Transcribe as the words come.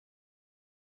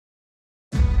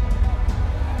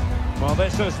Well,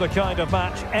 this is the kind of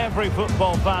match every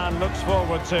football fan looks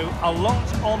forward to. A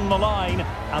lot on the line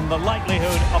and the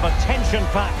likelihood of a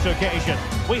tension-packed occasion.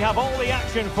 We have all the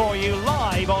action for you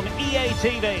live on EA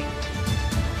TV.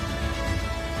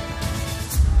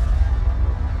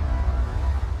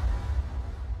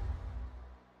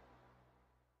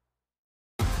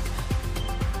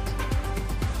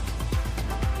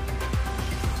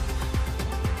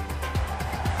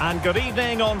 And good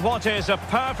evening on what is a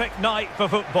perfect night for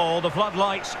football. The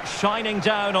floodlights shining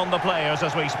down on the players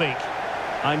as we speak.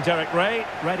 I'm Derek Ray,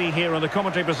 ready here in the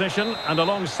commentary position, and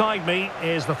alongside me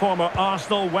is the former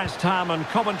Arsenal, West Ham and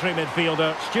Coventry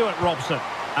midfielder Stuart Robson.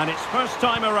 And it's first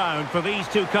time around for these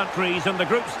two countries in the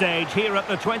group stage here at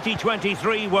the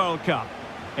 2023 World Cup.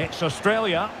 It's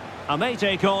Australia, and they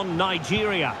take on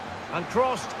Nigeria. And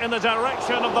crossed in the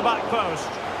direction of the back post.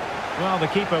 Well, the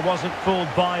keeper wasn't fooled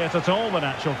by it at all, in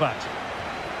actual fact.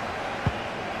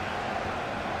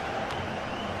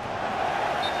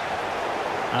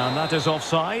 And that is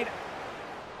offside.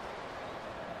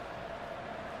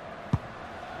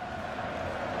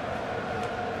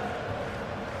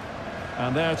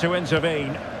 And there to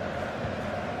intervene.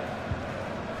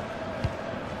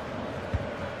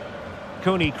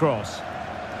 Cooney cross.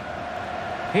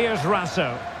 Here's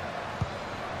Rasso.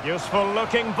 Useful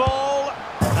looking ball.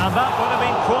 And that would have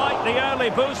been quite the early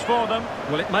boost for them.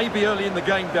 Well, it may be early in the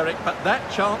game, Derek, but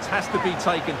that chance has to be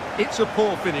taken. It's a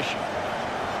poor finish.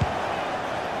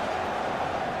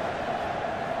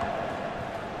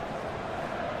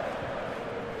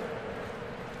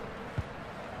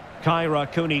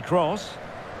 Kyra Cooney cross.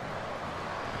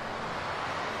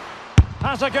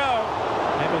 Has a go.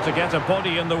 Able to get a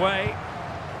body in the way.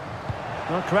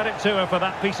 Well, credit to her for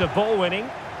that piece of ball winning.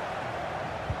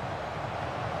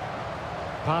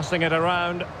 Passing it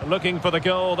around, looking for the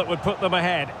goal that would put them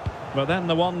ahead. But then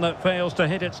the one that fails to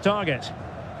hit its target.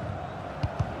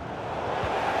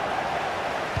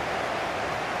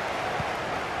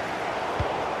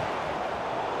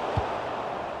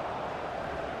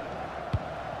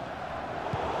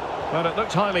 Well, it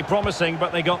looked highly promising,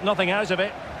 but they got nothing out of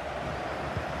it.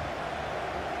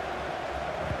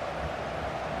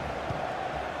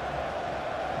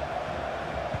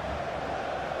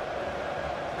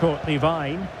 Courtney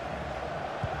Vine.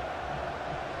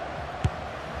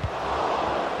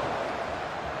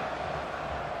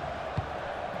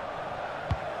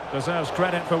 Deserves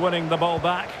credit for winning the ball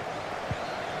back.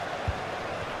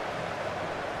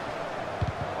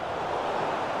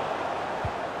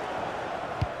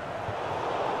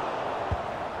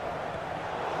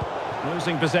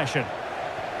 Losing possession.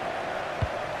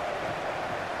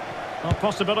 Well,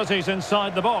 possibilities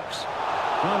inside the box.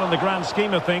 Well, in the grand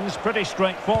scheme of things, pretty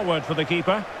straightforward for the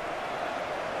keeper.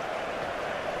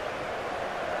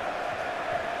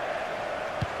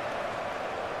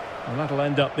 And that'll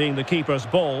end up being the keeper's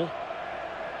ball.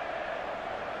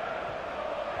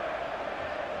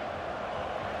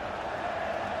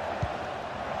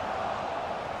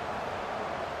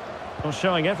 Well,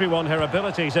 showing everyone her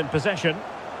abilities in possession.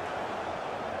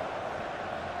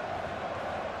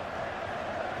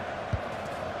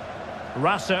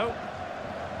 Rasso.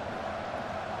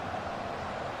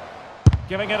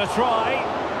 Giving it a try,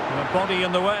 and a body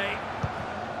in the way.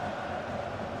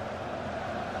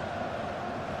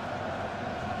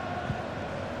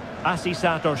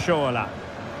 Asisato Shola.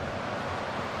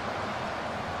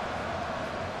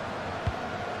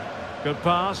 Good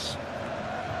pass.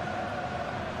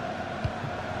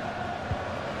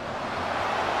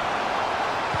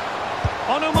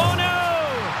 Onumono!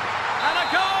 And a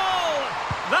goal!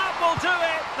 That will do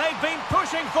it! They've been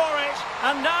pushing for it,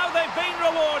 and now they've been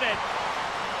rewarded.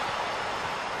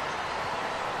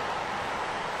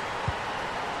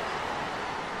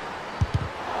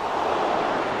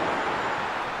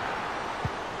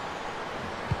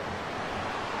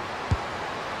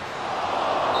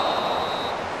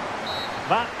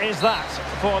 That is that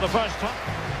for the first time.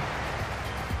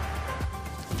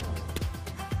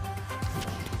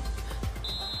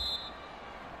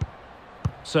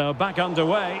 So back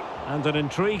underway and an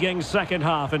intriguing second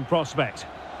half in prospect.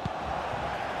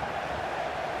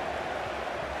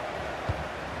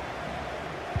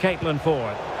 Caitlin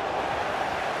Ford.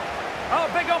 Oh,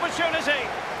 big opportunity.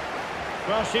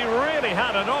 Well, she really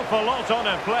had an awful lot on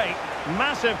her plate.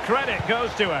 Massive credit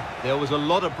goes to her. There was a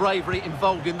lot of bravery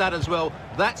involved in that as well.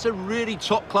 That's a really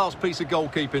top-class piece of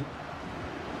goalkeeping.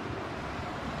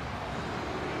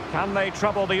 Can they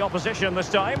trouble the opposition this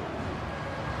time?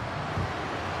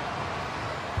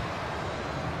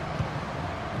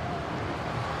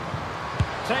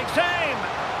 Takes aim!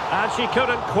 And she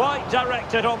couldn't quite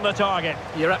direct it on the target.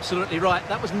 You're absolutely right.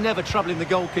 That was never troubling the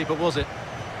goalkeeper, was it?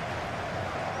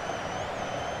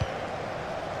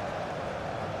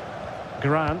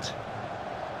 Grant.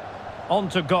 On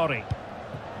to Gori.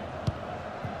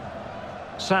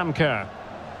 Sam Kerr.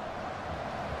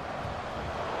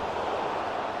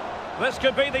 This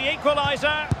could be the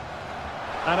equaliser.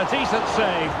 And a decent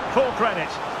save. Full credit.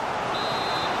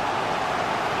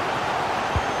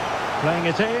 Playing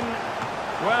it in.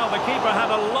 Well, the keeper had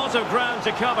a lot of ground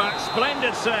to cover.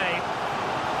 Splendid save.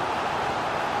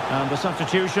 And the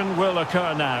substitution will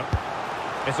occur now.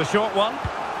 It's a short one.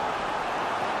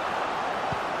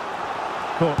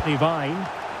 Courtney Vine.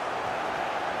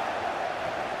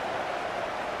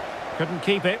 Couldn't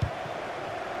keep it.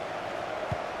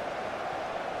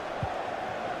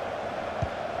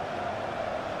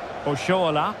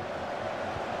 Oshoala.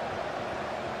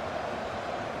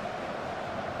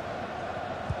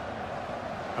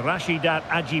 Rashidat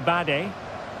Ajibade.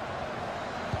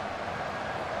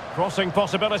 Crossing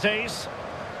possibilities.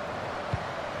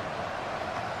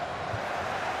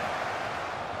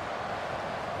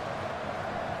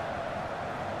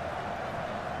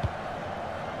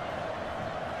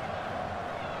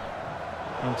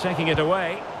 And taking it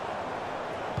away.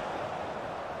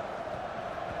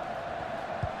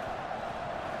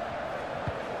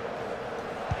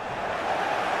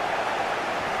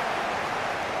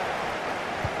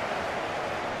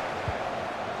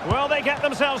 Well, they get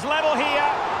themselves level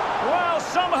here. Well,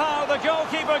 somehow the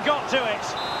goalkeeper got to it.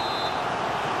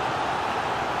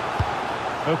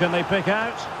 Who can they pick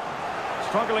out?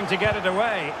 Struggling to get it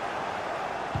away.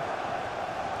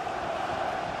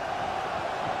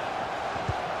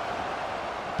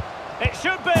 It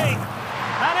should be.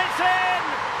 And it's in.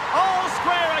 All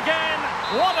square again.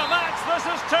 What a match this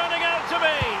is turning out to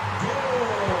be.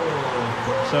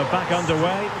 So back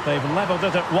underway. They've levelled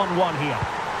it at 1-1 here.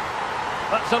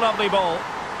 That's a lovely ball.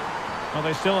 Well,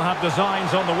 they still have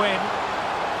designs on the win.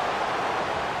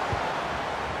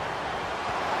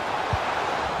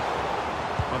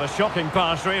 What a shocking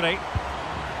pass, really.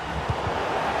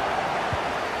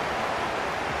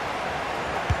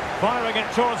 Firing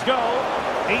it towards goal.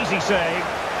 Easy save.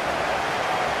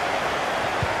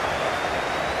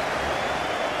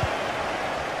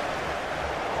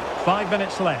 Five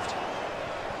minutes left.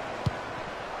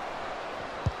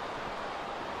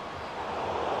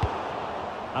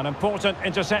 An important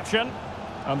interception.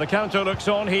 And the counter looks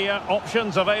on here.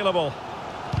 Options available.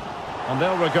 And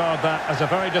they'll regard that as a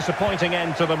very disappointing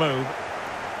end to the move.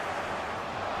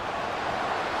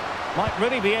 Might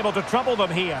really be able to trouble them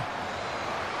here.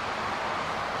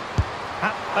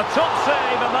 A top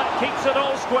save, and that keeps it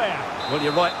all square. Well,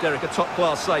 you're right, Derek, a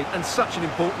top-class save, and such an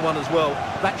important one as well.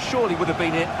 That surely would have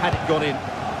been it had it gone in.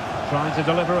 Trying to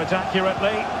deliver it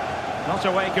accurately. Not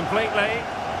away completely.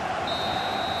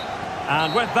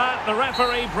 And with that, the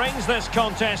referee brings this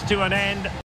contest to an end.